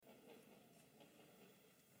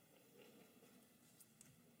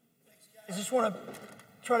I just want to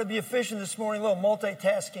try to be efficient this morning, a little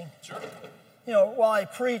multitasking. Sure. While I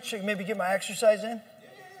preach, I can maybe get my exercise in.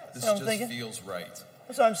 This just feels right.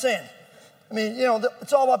 That's what I'm saying. I mean,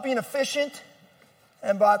 it's all about being efficient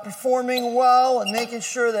and about performing well and making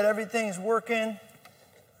sure that everything's working.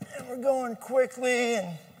 And we're going quickly.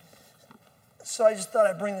 And so I just thought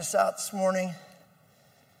I'd bring this out this morning.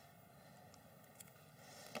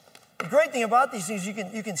 The great thing about these things,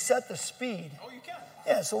 you can set the speed. Oh, you can?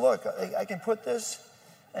 Yeah, so look, I can put this,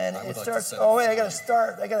 and it starts. Oh, wait, I got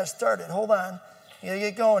to start it. Hold on. You got to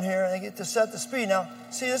get going here, and I get to set the speed. Now,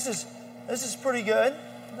 see, this is pretty good.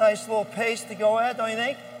 Nice little pace to go at, don't you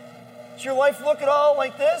think? Does your life look at all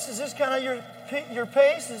like this? Is this kind of your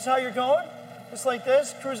pace? Is this how you're going? Just like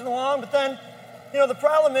this, cruising along? But then, the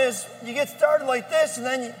problem is you get started like this, and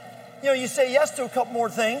then, you say yes to a couple more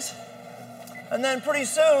things. And then pretty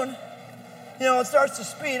soon, it starts to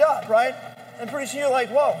speed up, right? And pretty soon you're like,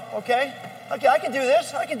 whoa, okay, I can do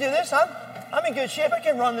this. I'm in good shape. I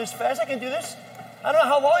can run this fast. I can do this. I don't know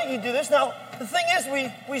how long you can do this. Now, the thing is,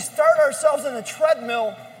 we start ourselves in the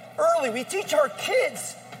treadmill early. We teach our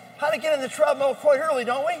kids how to get in the treadmill quite early,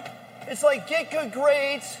 don't we? It's like get good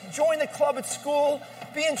grades, join the club at school,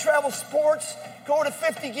 be in travel sports, go to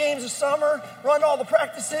 50 games a summer, run all the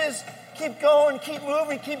practices, keep going, keep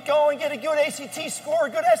moving, keep going, get a good ACT score, a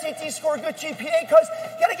good SAT score, a good GPA, because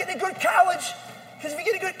you got to get in a good college. Because if you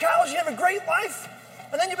get a good college, you have a great life.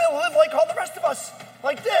 And then you'll be able to live like all the rest of us,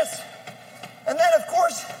 like this. And then, of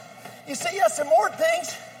course, you say yes to more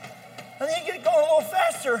things, and then you get it going a little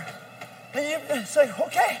faster. And you say,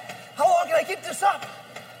 okay, how long can I keep this up?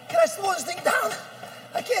 Can I slow this thing down?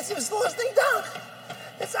 I can't seem to slow this thing down.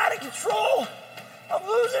 It's out of control. I'm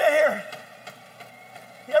losing it here.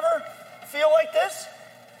 You ever feel like this?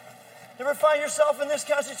 You ever find yourself in this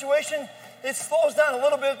kind of situation? It slows down a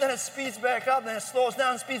little bit, then it speeds back up, then it slows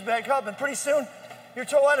down and speeds back up, and pretty soon you're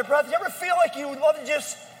totally out of breath. You ever feel like you would love to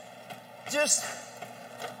just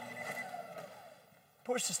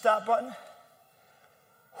push the stop button?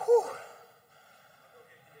 Whew.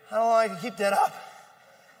 How long I can keep that up?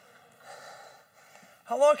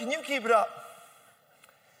 How long can you keep it up?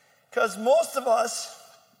 Because most of us,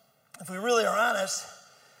 if we really are honest,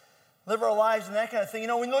 live our lives in that kind of thing.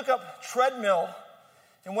 When you look up treadmill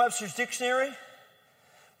in Webster's dictionary,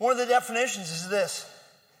 one of the definitions is this: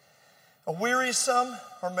 a wearisome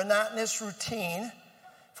or monotonous routine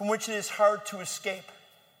from which it is hard to escape.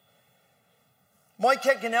 Mike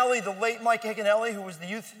Heckinelli, the late Mike Heckinelli, who was the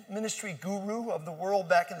youth ministry guru of the world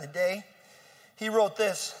back in the day, he wrote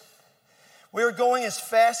this: we are going as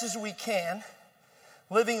fast as we can,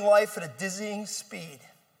 living life at a dizzying speed,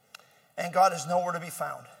 and God is nowhere to be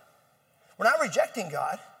found. We're not rejecting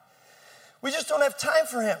God. We just don't have time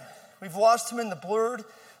for him. We've lost him in the blurred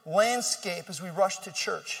landscape as we rush to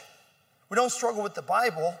church. We don't struggle with the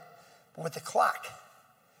Bible, but with the clock.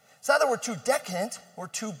 It's not that we're too decadent, we're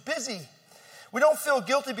too busy. We don't feel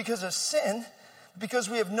guilty because of sin, but because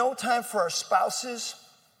we have no time for our spouses,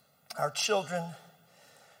 our children,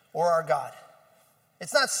 or our God.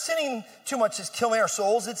 It's not sinning too much that's killing our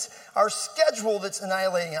souls. It's our schedule that's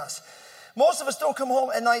annihilating us. Most of us don't come home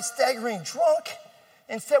at night staggering drunk.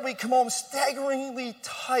 Instead, we come home staggeringly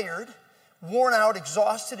tired, worn out,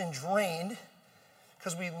 exhausted, and drained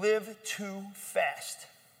because we live too fast.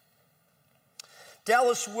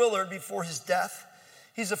 Dallas Willard, before his death,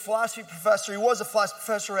 he's a philosophy professor. He was a philosophy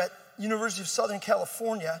professor at University of Southern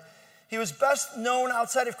California. He was best known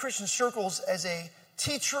outside of Christian circles as a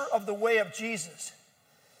teacher of the way of Jesus.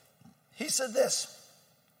 He said this: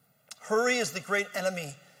 hurry is the great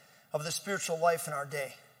enemy of the spiritual life in our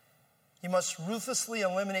day. You must ruthlessly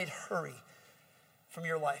eliminate hurry from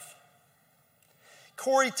your life.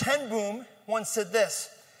 Corrie ten Boom once said this: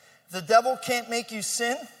 if the devil can't make you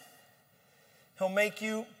sin, he'll make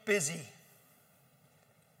you busy.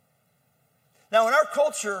 Now, in our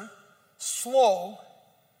culture, slow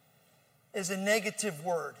is a negative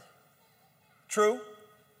word. True?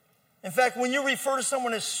 In fact, when you refer to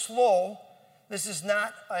someone as slow, this is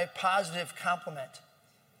not a positive compliment.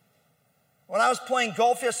 When I was playing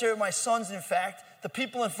golf yesterday with my sons, in fact, the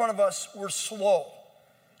people in front of us were slow.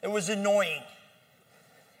 It was annoying.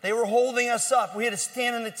 They were holding us up. We had to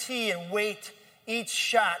stand on the tee and wait each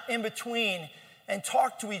shot in between and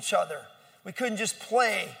talk to each other. We couldn't just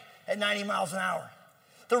play at 90 miles an hour.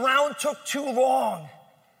 The round took too long.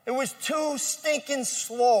 It was too stinking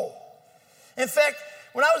slow. In fact,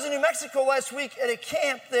 when I was in New Mexico last week at a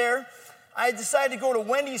camp there, I decided to go to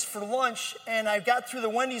Wendy's for lunch, and I got through the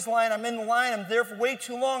Wendy's line. I'm in the line. I'm there for way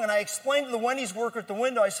too long, and I explained to the Wendy's worker at the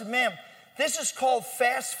window, I said, ma'am, this is called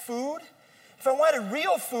fast food. If I wanted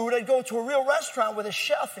real food, I'd go to a real restaurant with a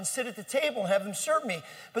chef and sit at the table and have them serve me.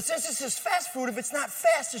 But since this is fast food, if it's not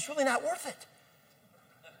fast, it's really not worth it.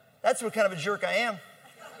 That's what kind of a jerk I am.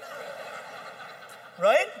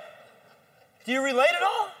 Right? Do you relate at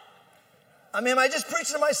all? I mean, am I just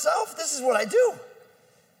preaching to myself? This is what I do.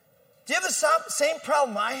 Do you have the same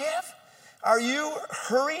problem I have? Are you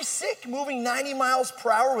hurry sick, moving 90 miles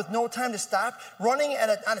per hour with no time to stop, running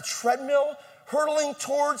on a treadmill, hurtling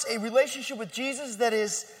towards a relationship with Jesus that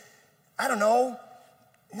is, I don't know,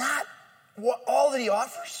 not all that he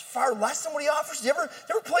offers, far less than what he offers? Do you ever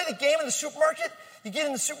play the game in the supermarket? You get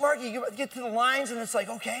in the supermarket, you get to the lines, and it's like,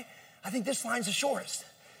 okay, I think this line's the shortest.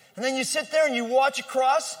 And then you sit there and you watch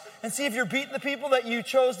across and see if you're beating the people that you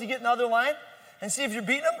chose to get in the other line, and see if you're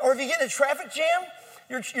beating them. Or if you get in a traffic jam,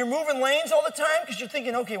 you're moving lanes all the time because you're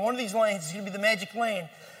thinking, okay, one of these lanes is going to be the magic lane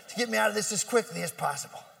to get me out of this as quickly as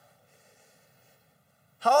possible.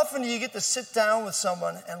 How often do you get to sit down with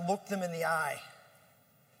someone and look them in the eye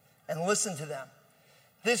and listen to them?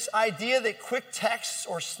 This idea that quick texts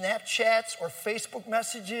or Snapchats or Facebook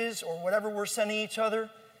messages or whatever we're sending each other,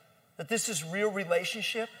 that this is real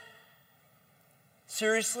relationship?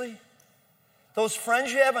 Seriously? Those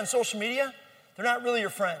friends you have on social media, they're not really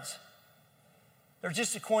your friends. They're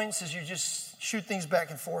just acquaintances you just shoot things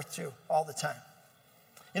back and forth to all the time.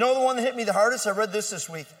 You know the one that hit me the hardest? I read this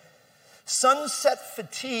week. Sunset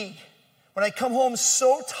fatigue. When I come home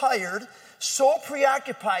so tired, so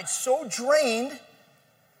preoccupied, so drained,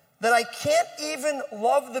 that I can't even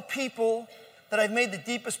love the people that I've made the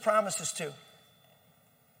deepest promises to.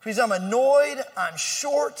 Because I'm annoyed, I'm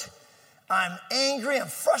short, I'm angry, I'm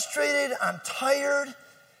frustrated, I'm tired.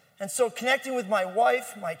 And so connecting with my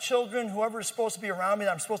wife, my children, whoever is supposed to be around me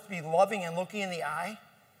that I'm supposed to be loving and looking in the eye,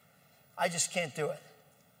 I just can't do it.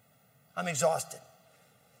 I'm exhausted.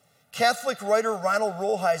 Catholic writer Ronald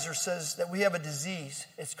Rolheiser says that we have a disease.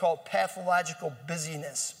 It's called pathological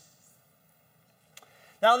busyness.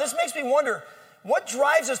 Now, this makes me wonder, what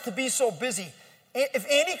drives us to be so busy? If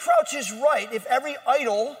Andy Crouch is right, if every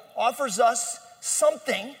idol offers us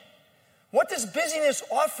something, what does busyness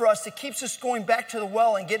offer us that keeps us going back to the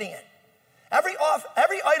well and getting it? Every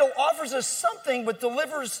idol offers us something but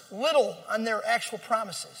delivers little on their actual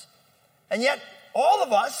promises. And yet, all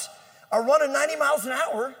of us are running 90 miles an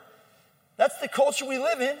hour. That's the culture we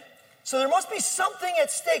live in. So there must be something at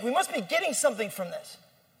stake. We must be getting something from this.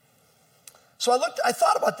 So I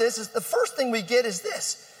thought about this. The first thing we get is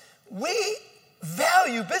this. We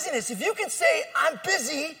value busyness. If you can say, I'm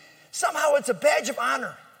busy, somehow it's a badge of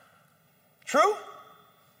honor. True?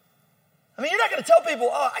 I mean, you're not going to tell people,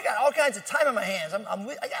 oh, I got all kinds of time on my hands. I got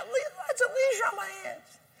lots of leisure on my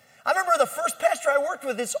hands. I remember the first pastor I worked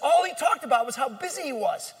with, all he talked about was how busy he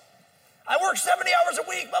was. I work 70 hours a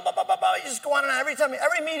week, blah, blah, blah, blah, blah. You just go on and on.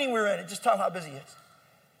 Every meeting we were in, it just talked about how busy he is.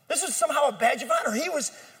 This was somehow a badge of honor. He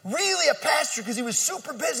was really a pastor because he was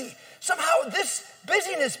super busy. Somehow this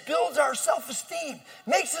busyness builds our self-esteem,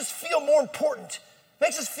 makes us feel more important,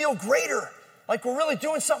 makes us feel greater, like we're really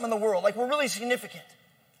doing something in the world, like we're really significant.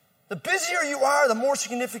 The busier you are, the more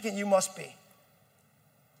significant you must be.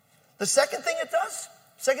 The second thing it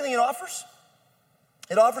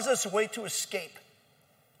offers us a way to escape.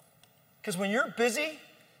 Because when you're busy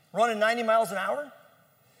running 90 miles an hour,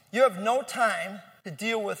 you have no time to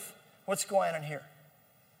deal with what's going on here.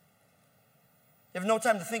 You have no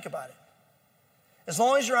time to think about it. As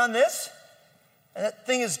long as you're on this, and that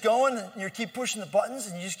thing is going, and you keep pushing the buttons,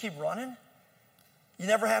 and you just keep running, you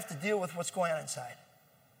never have to deal with what's going on inside.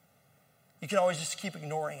 You can always just keep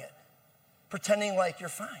ignoring it, pretending like you're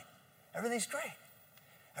fine. Everything's great.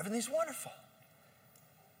 Everything's wonderful.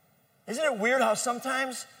 Isn't it weird how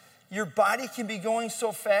sometimes your body can be going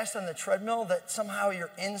so fast on the treadmill that somehow your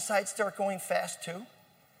insides start going fast too?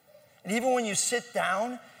 And even when you sit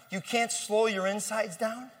down, you can't slow your insides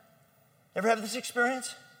down? Ever have this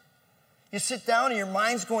experience? You sit down and your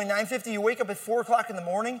mind's going 950. You wake up at 4 o'clock in the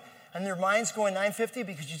morning and your mind's going 950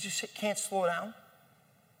 because you just can't slow down?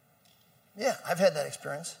 Yeah, I've had that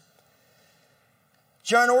experience.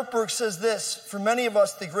 John Ortberg says this, for many of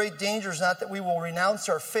us, the great danger is not that we will renounce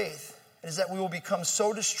our faith. It is that we will become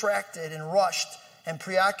so distracted and rushed and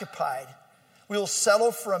preoccupied, we will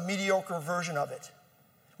settle for a mediocre version of it.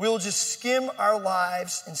 We will just skim our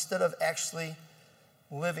lives instead of actually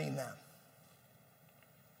living them.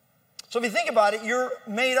 So if you think about it, you're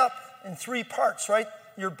made up in 3 parts, right?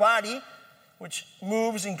 Your body, which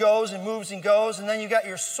moves and goes and moves and goes. And then you got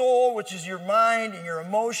your soul, which is your mind and your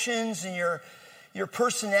emotions and your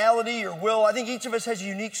personality, your will. I think each of us has a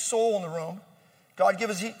unique soul in the room. God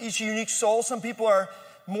gives us each a unique soul. Some people are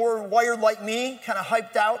more wired like me, kind of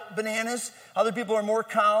hyped out bananas. Other people are more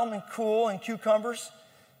calm and cool and cucumbers.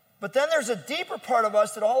 But then there's a deeper part of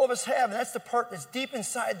us that all of us have, and that's the part that's deep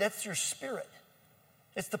inside. That's your spirit.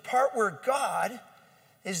 It's the part where God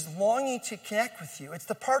is longing to connect with you. It's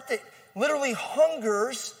the part that literally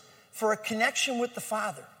hungers for a connection with the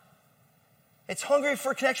Father. It's hungry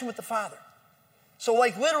for a connection with the Father. So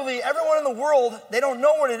like literally everyone in the world, they don't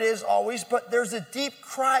know what it is always, but there's a deep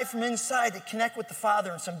cry from inside to connect with the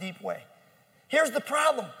Father in some deep way. Here's the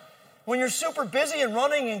problem. When you're super busy and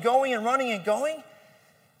running and going and running and going,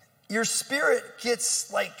 your spirit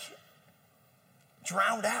gets like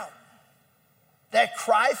drowned out. That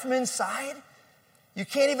cry from inside, you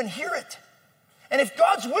can't even hear it. And if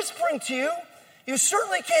God's whispering to you, you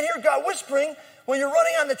certainly can't hear God whispering when you're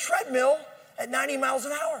running on the treadmill at 90 miles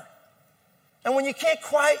an hour. And when you can't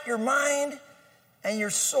quiet your mind and your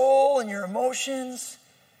soul and your emotions,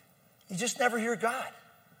 you just never hear God.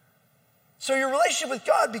 So your relationship with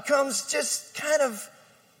God becomes just kind of,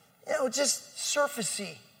 just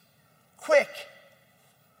surfacey, quick,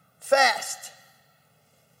 fast.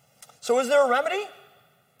 So is there a remedy? Is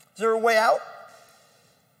there a way out?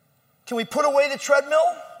 Can we put away the treadmill?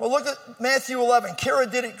 Well, look at Matthew 11. Kara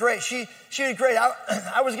did it great. She did great.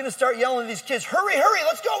 I was going to start yelling at these kids, hurry,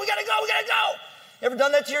 let's go, we got to go. You ever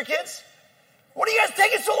done that to your kids? What are you guys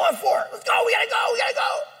taking so long for? Let's go, we got to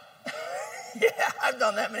go. Yeah, I've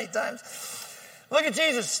done that many times. Look at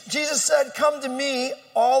Jesus. Jesus said, come to me,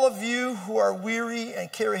 all of you who are weary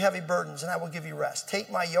and carry heavy burdens, and I will give you rest.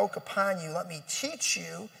 Take my yoke upon you. Let me teach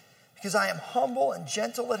you, because I am humble and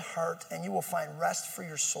gentle at heart, and you will find rest for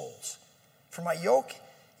your souls. For my yoke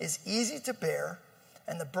is easy to bear,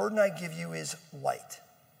 and the burden I give you is light.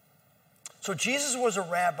 So Jesus was a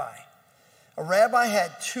rabbi. A rabbi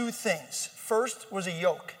had two things. First was a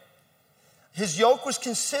yoke. His yoke was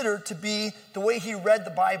considered to be the way he read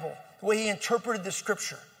the Bible, the way he interpreted the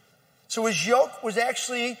scripture. So his yoke was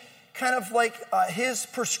actually kind of like his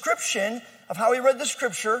prescription of how he read the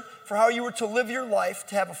scripture for how you were to live your life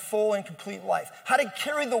to have a full and complete life. How to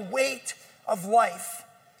carry the weight of life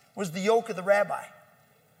was the yoke of the rabbi.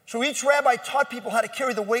 So each rabbi taught people how to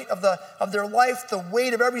carry the weight of their life, the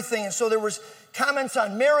weight of everything. And so there was comments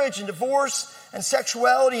on marriage and divorce and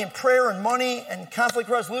sexuality and prayer and money and conflict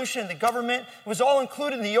resolution and the government. It was all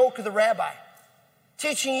included in the yoke of the rabbi.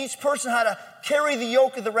 Teaching each person how to carry the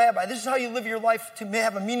yoke of the rabbi. This is how you live your life to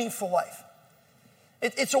have a meaningful life.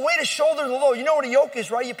 It's a way to shoulder the load. You know what a yoke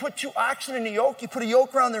is, right? You put two oxen in a yoke. You put a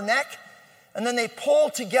yoke around their neck, and then they pull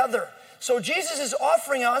together. So Jesus is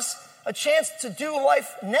offering us a chance to do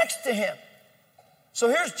life next to him. So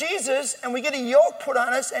here's Jesus, and we get a yoke put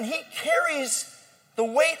on us, and he carries the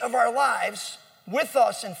weight of our lives with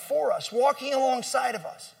us and for us, walking alongside of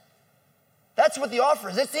us. That's what the offer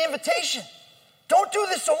is. It's the invitation. Don't do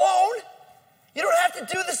this alone. You don't have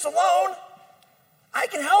to do this alone. I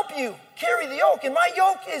can help you carry the yoke, and my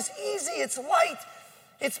yoke is easy, it's light,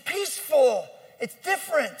 it's peaceful, it's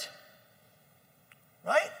different,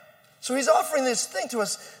 right? So he's offering this thing to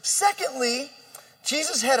us. Secondly,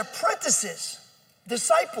 Jesus had apprentices,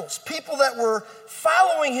 disciples, people that were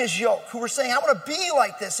following his yoke, who were saying, I want to be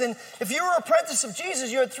like this. And if you were an apprentice of Jesus,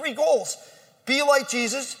 you had three goals. Be like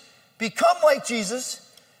Jesus, become like Jesus,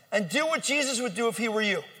 and do what Jesus would do if he were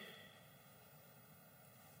you.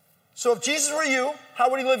 So if Jesus were you, how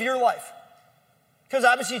would he live your life? Because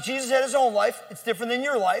obviously Jesus had his own life. It's different than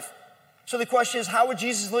your life. So the question is, how would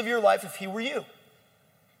Jesus live your life if he were you?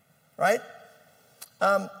 Right?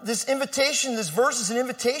 This invitation, this verse is an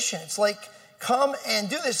invitation. It's like, come and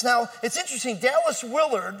do this. Now, it's interesting. Dallas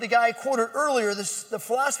Willard, the guy I quoted earlier, the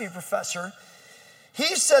philosophy professor,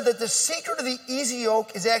 he said that the secret of the easy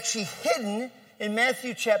yoke is actually hidden in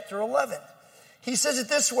Matthew chapter 11. He says it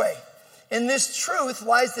this way. In this truth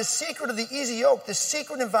lies the secret of the easy yoke. The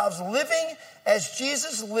secret involves living as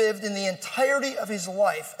Jesus lived in the entirety of his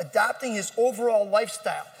life, adopting his overall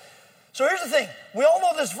lifestyle. So here's the thing. We all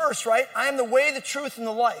know this verse, right? I am the way, the truth, and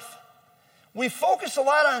the life. We focus a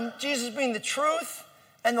lot on Jesus being the truth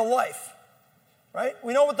and the life, right?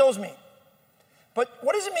 We know what those mean. But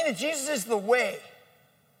what does it mean that Jesus is the way?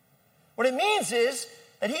 What it means is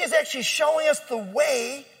that he is actually showing us the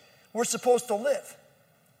way we're supposed to live.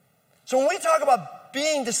 So when we talk about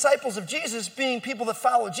being disciples of Jesus, being people that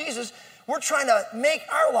follow Jesus, we're trying to make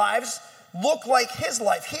our lives look like his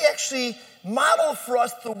life. He actually modeled for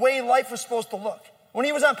us the way life was supposed to look when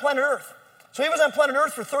he was on planet Earth. So he was on planet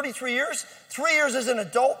Earth for 33 years, 3 years as an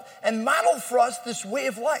adult, and modeled for us this way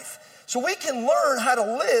of life. So we can learn how to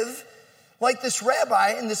live like this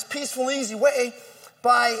rabbi in this peaceful, easy way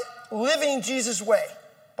by living Jesus' way,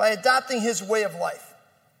 by adopting his way of life.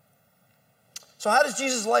 So how does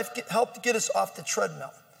Jesus' life help to get us off the treadmill?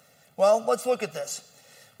 Well, let's look at this.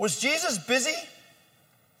 Was Jesus busy?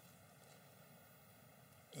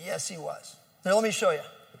 Yes, he was. Now, let me show you.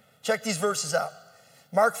 Check these verses out.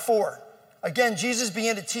 Mark 4. Again, Jesus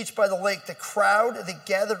began to teach by the lake. The crowd that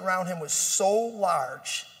gathered around him was so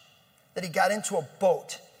large that he got into a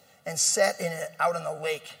boat and sat in it out on the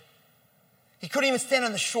lake. He couldn't even stand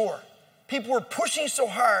on the shore. People were pushing so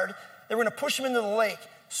hard, they were going to push him into the lake.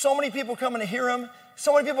 So many people coming to hear him.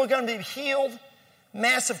 So many people going to be healed.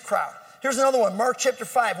 Massive crowd. Here's another one, Mark chapter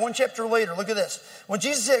 5, one chapter later. Look at this. When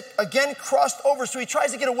Jesus had again crossed over, so he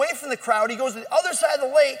tries to get away from the crowd. He goes to the other side of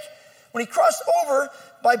the lake. When he crossed over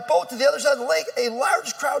by boat to the other side of the lake, a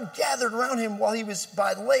large crowd gathered around him while he was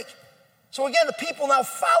by the lake. So again, the people now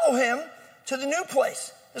follow him to the new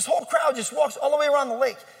place. This whole crowd just walks all the way around the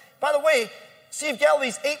lake. By the way, Sea of Galilee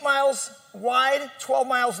is 8 miles wide, 12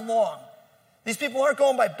 miles long. These people aren't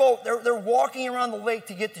going by boat. They're walking around the lake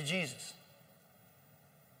to get to Jesus.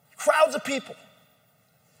 Crowds of people.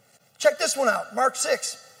 Check this one out, Mark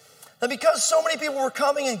 6. Now, because so many people were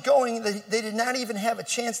coming and going, they did not even have a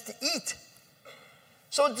chance to eat.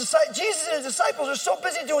 So Jesus and his disciples are so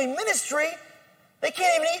busy doing ministry, they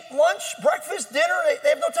can't even eat lunch, breakfast, dinner. They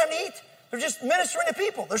have no time to eat. They're just ministering to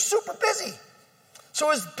people. They're super busy.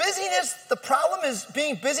 So is busyness the problem? Is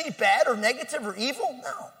being busy bad or negative or evil?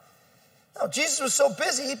 No, Jesus was so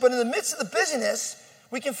busy, but in the midst of the busyness,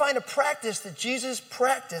 we can find a practice that Jesus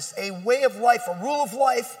practiced, a way of life, a rule of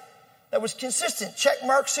life that was consistent. Check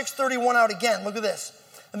Mark 6:31 out again. Look at this.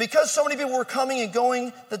 And because so many people were coming and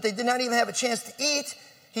going that they did not even have a chance to eat,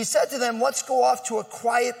 he said to them, let's go off to a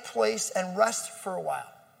quiet place and rest for a while.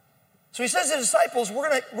 So he says to the disciples, we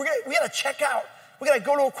got to check out. We got to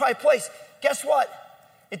go to a quiet place. Guess what?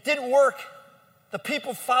 It didn't work. The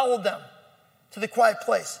people followed them to the quiet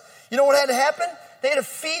place. You know what had to happen? They had to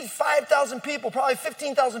feed 5,000 people, probably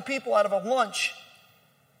 15,000 people out of a lunch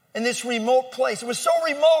in this remote place. It was so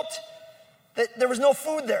remote that there was no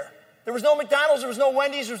food there. There was no McDonald's, there was no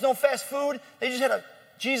Wendy's, there was no fast food.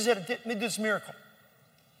 Jesus had to do this miracle.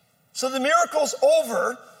 So the miracle's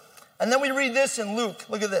over, and then we read this in Luke.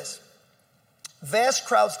 Look at this. Vast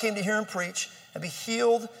crowds came to hear him preach and be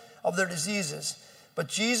healed of their diseases, but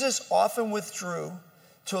Jesus often withdrew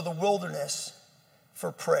to the wilderness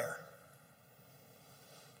for prayer.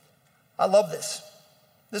 I love this.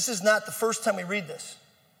 This is not the first time we read this.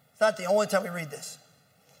 It's not the only time we read this.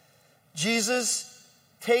 Jesus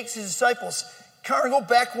takes his disciples. Karen, go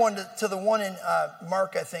back one to the one in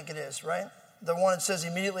Mark, I think it is, right? The one that says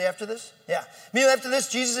immediately after this? Yeah. Immediately after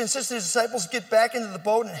this, Jesus insisted his disciples get back into the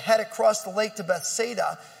boat and head across the lake to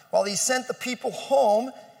Bethsaida. While he sent the people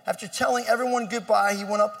home, after telling everyone goodbye, he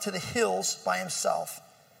went up to the hills by himself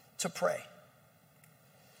to pray.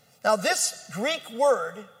 Now, this Greek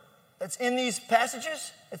word that's in these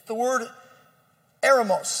passages, it's the word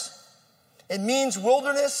eremos. It means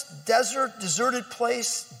wilderness, desert, deserted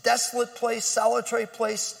place, desolate place, solitary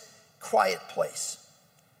place, quiet place.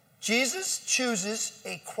 Jesus chooses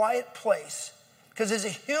a quiet place because as a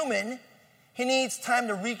human, he needs time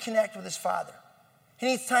to reconnect with his Father. He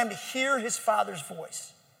needs time to hear his Father's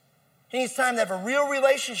voice. He needs time to have a real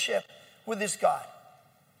relationship with this God.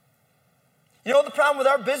 You know the problem with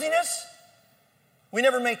our busyness? We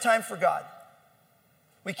never make time for God.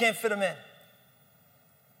 We can't fit him in.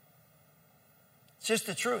 It's just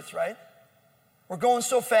the truth, right? We're going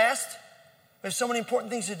so fast. We have so many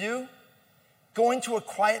important things to do. Going to a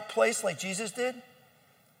quiet place like Jesus did,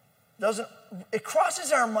 it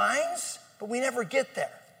crosses our minds, but we never get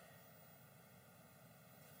there.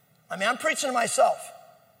 I mean, I'm preaching to myself.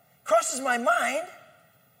 It crosses my mind,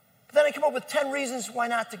 but then I come up with 10 reasons why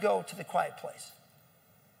not to go to the quiet place,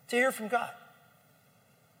 to hear from God.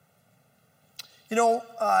 You know,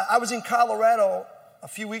 I was in Colorado a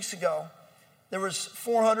few weeks ago. There was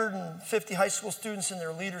 450 high school students and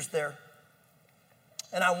their leaders there.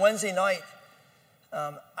 And on Wednesday night,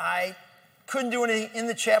 I couldn't do anything in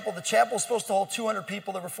the chapel. The chapel was supposed to hold 200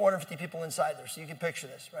 people. There were 450 people inside there, so you can picture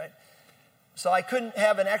this, right? So I couldn't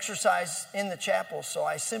have an exercise in the chapel, so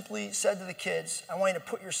I simply said to the kids, I want you to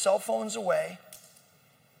put your cell phones away,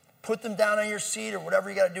 put them down on your seat or whatever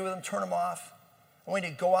you got to do with them, turn them off. I want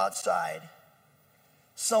you to go outside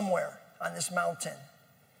somewhere on this mountain.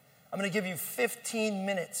 I'm going to give you 15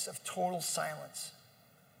 minutes of total silence.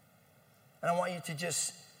 And I want you to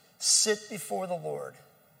just sit before the Lord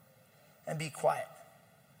and be quiet.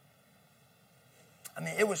 I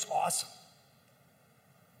mean, it was awesome.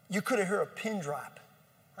 You could have heard a pin drop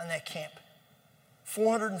on that camp.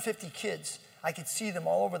 450 kids. I could see them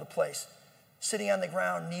all over the place, sitting on the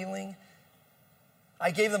ground, kneeling.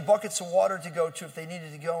 I gave them buckets of water to go to if they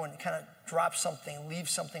needed to go and kind of drop something, leave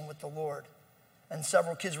something with the Lord. And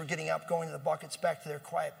several kids were getting up, going to the buckets back to their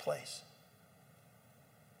quiet place.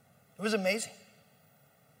 It was amazing.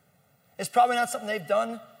 It's probably not something they've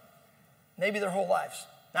done maybe their whole lives,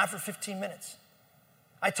 not for 15 minutes.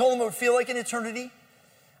 I told them it would feel like an eternity.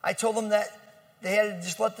 I told them that they had to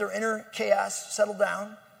just let their inner chaos settle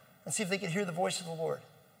down and see if they could hear the voice of the Lord.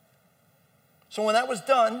 So when that was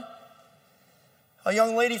done, a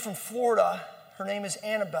young lady from Florida, her name is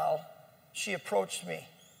Annabelle, she approached me.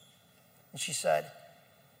 And she said,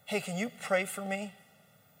 "Hey, can you pray for me?"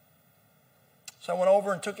 So I went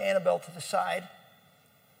over and took Annabelle to the side,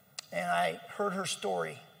 and I heard her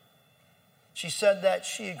story. She said that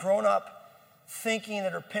she had grown up thinking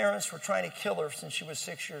that her parents were trying to kill her since she was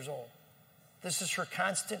 6 years old. This is her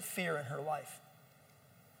constant fear in her life.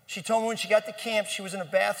 She told me when she got to camp, she was in a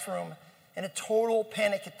bathroom in a total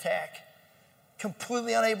panic attack,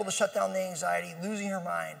 completely unable to shut down the anxiety, losing her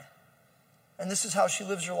mind. And this is how she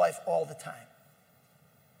lives her life all the time.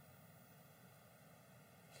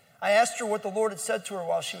 I asked her what the Lord had said to her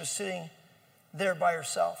while she was sitting there by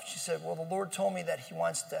herself. She said, "Well, the Lord told me that he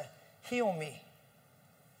wants to heal me."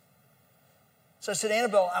 So I said,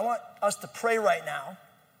 "Annabelle, I want us to pray right now."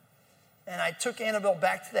 And I took Annabelle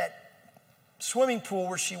back to that swimming pool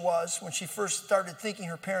where she was when she first started thinking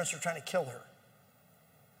her parents were trying to kill her.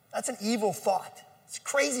 That's an evil thought. It's a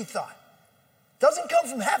crazy thought. It doesn't come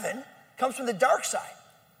from heaven. It comes from the dark side.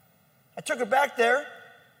 I took her back there,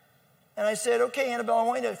 and I said, "Okay, Annabelle, I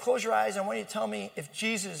want you to close your eyes. I want you to tell me if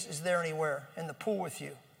Jesus is there anywhere in the pool with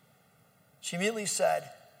you." She immediately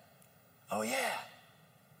said, "Oh, yeah.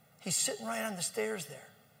 He's sitting right on the stairs there."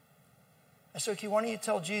 I said, "Okay, why don't you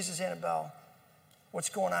tell Jesus, Annabelle, what's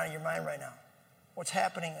going on in your mind right now? What's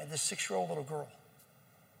happening to this 6-year-old little girl?"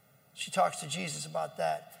 She talks to Jesus about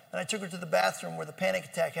that. And I took her to the bathroom where the panic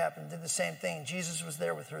attack happened, did the same thing. Jesus was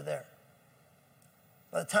there with her there.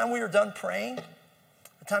 By the time we were done praying, by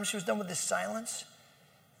the time she was done with this silence,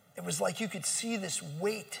 it was like you could see this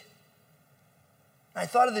weight. And I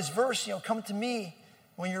thought of this verse, "Come to me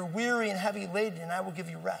when you're weary and heavy laden, and I will give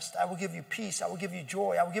you rest. I will give you peace. I will give you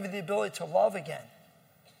joy. I will give you the ability to love again."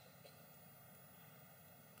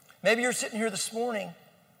 Maybe you're sitting here this morning.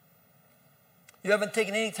 You haven't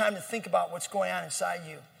taken any time to think about what's going on inside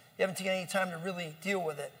you. You haven't taken any time to really deal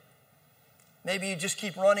with it. Maybe you just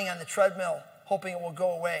keep running on the treadmill, hoping it will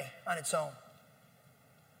go away on its own.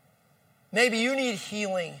 Maybe you need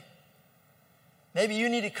healing. Maybe you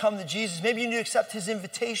need to come to Jesus. Maybe you need to accept his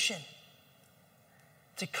invitation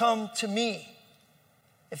to come to me.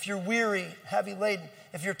 If you're weary, heavy laden,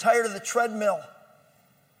 if you're tired of the treadmill,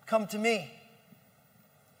 come to me.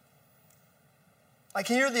 I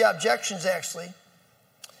can hear the objections, actually.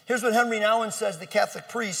 Here's what Henry Nouwen says, the Catholic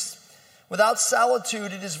priest: "Without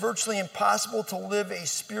solitude, it is virtually impossible to live a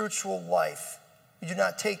spiritual life. We do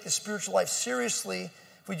not take the spiritual life seriously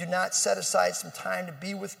if we do not set aside some time to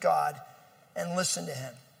be with God and listen to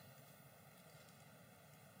him."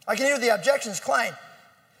 I can hear the objections. Klein,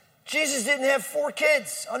 Jesus didn't have 4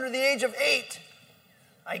 kids under the age of 8.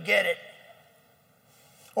 I get it.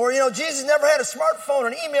 Or, Jesus never had a smartphone or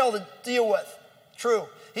an email to deal with. True.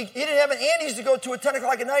 He didn't have an Andy's to go to at 10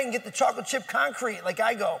 o'clock at night and get the chocolate chip concrete like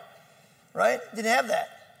I go. Right? Didn't have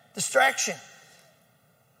that. Distraction.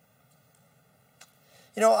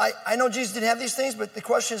 I know Jesus didn't have these things, but the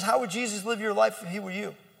question is, how would Jesus live your life if he were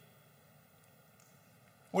you?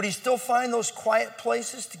 Would he still find those quiet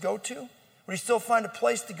places to go to? Would he still find a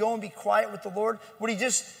place to go and be quiet with the Lord? Would he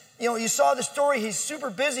just, you saw the story, he's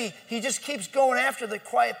super busy. He just keeps going after the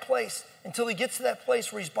quiet place until he gets to that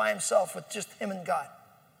place where he's by himself with just him and God.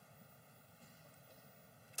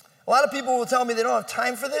 A lot of people will tell me they don't have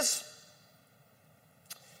time for this.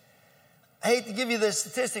 I hate to give you the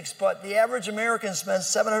statistics, but the average American spends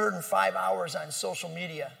 705 hours on social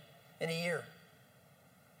media in a year.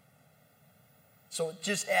 So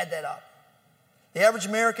just add that up. The average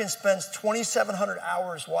American spends 2,700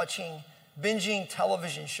 hours binging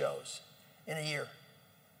television shows in a year.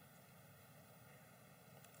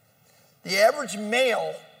 The average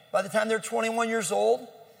male, by the time they're 21 years old,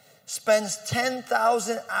 spends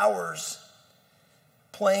 10,000 hours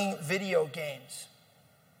playing video games.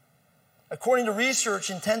 According to research,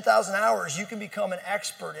 in 10,000 hours, you can become an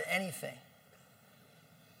expert at anything.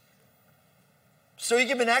 So you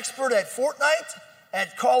can be an expert at Fortnite,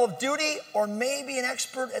 at Call of Duty, or maybe an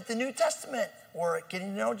expert at the New Testament, or at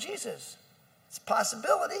getting to know Jesus. It's a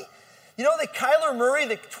possibility. You know that Kyler Murray,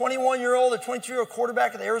 the 21-year-old or 22-year-old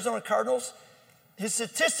quarterback of the Arizona Cardinals, his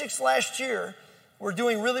statistics last year were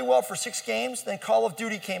doing really well for 6 games. Then Call of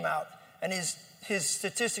Duty came out, and his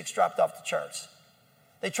statistics dropped off the charts.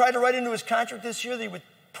 They tried to write into his contract this year that he would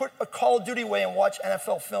put a Call of Duty away and watch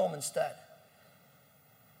NFL film instead.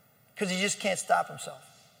 Because he just can't stop himself.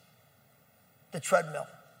 The treadmill.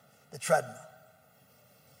 The treadmill.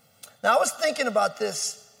 Now, I was thinking about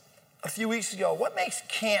this a few weeks ago. What makes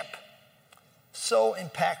camp so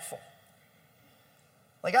impactful?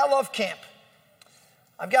 Like, I love camp.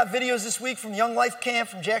 I've got videos this week from Young Life Camp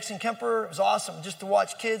from Jackson Kemper. It was awesome just to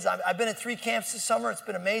watch kids. I've been at 3 camps this summer. It's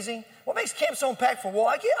been amazing. What makes camp so impactful? Well,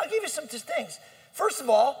 I'll give you some just things. First of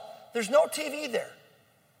all, there's no TV there.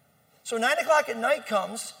 So 9 o'clock at night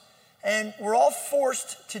comes, and we're all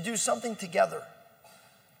forced to do something together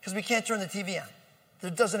because we can't turn the TV on.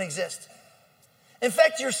 It doesn't exist. In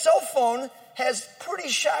fact, your cell phone has pretty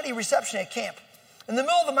shoddy reception at camp. In the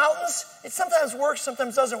middle of the mountains, it sometimes works,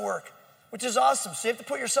 sometimes doesn't work, which is awesome. So you have to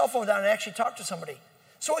put your cell phone down and actually talk to somebody.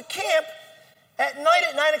 So at camp, at night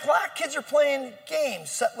at 9 o'clock, kids are playing games,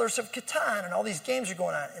 Settlers of Catan, and all these games are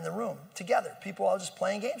going on in the room together. People all just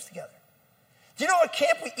playing games together. Do you know at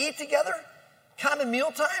camp we eat together? Common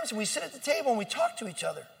meal times, and we sit at the table and we talk to each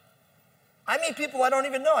other. I meet people I don't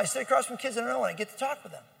even know. I sit across from kids I don't know and I get to talk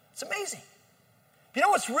with them. It's amazing. But you know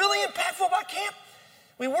what's really impactful about camp?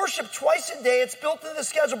 We worship twice a day. It's built into the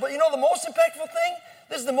schedule. But you know the most impactful thing?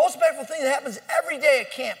 This is the most impactful thing that happens every day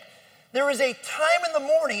at camp. There is a time in the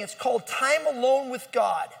morning. It's called time alone with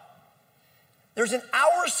God. There's an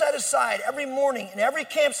hour set aside every morning in every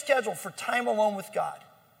camp schedule for time alone with God.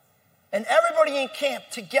 And everybody in camp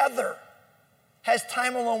together has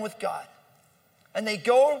time alone with God. And they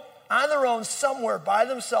go on their own somewhere by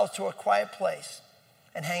themselves to a quiet place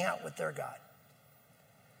and hang out with their God.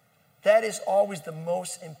 That is always the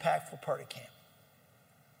most impactful part of camp.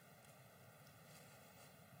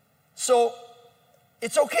 So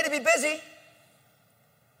it's okay to be busy,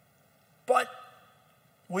 but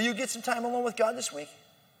will you get some time alone with God this week?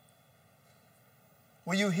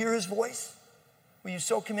 Will you hear his voice? Will you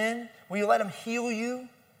soak him in? Will you let him heal you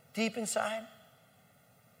deep inside?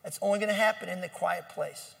 That's only going to happen in the quiet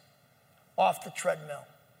place, off the treadmill.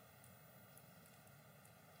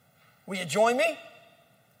 Will you join me?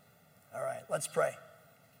 All right, let's pray.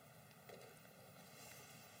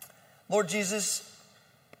 Lord Jesus,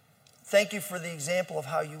 thank you for the example of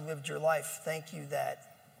how you lived your life. Thank you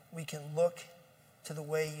that we can look to the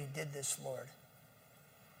way you did this, Lord.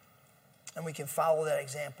 And we can follow that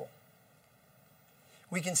example.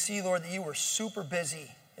 We can see, Lord, that you were super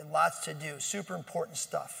busy and lots to do, super important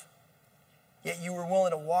stuff. Yet you were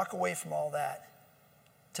willing to walk away from all that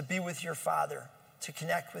to be with your Father, to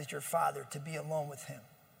connect with your Father, to be alone with him.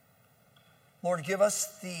 Lord, give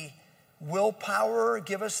us the willpower,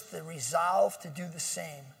 give us the resolve to do the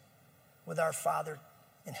same with our Father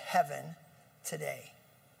in heaven today.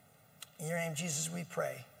 In your name, Jesus, we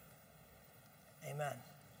pray. Amen.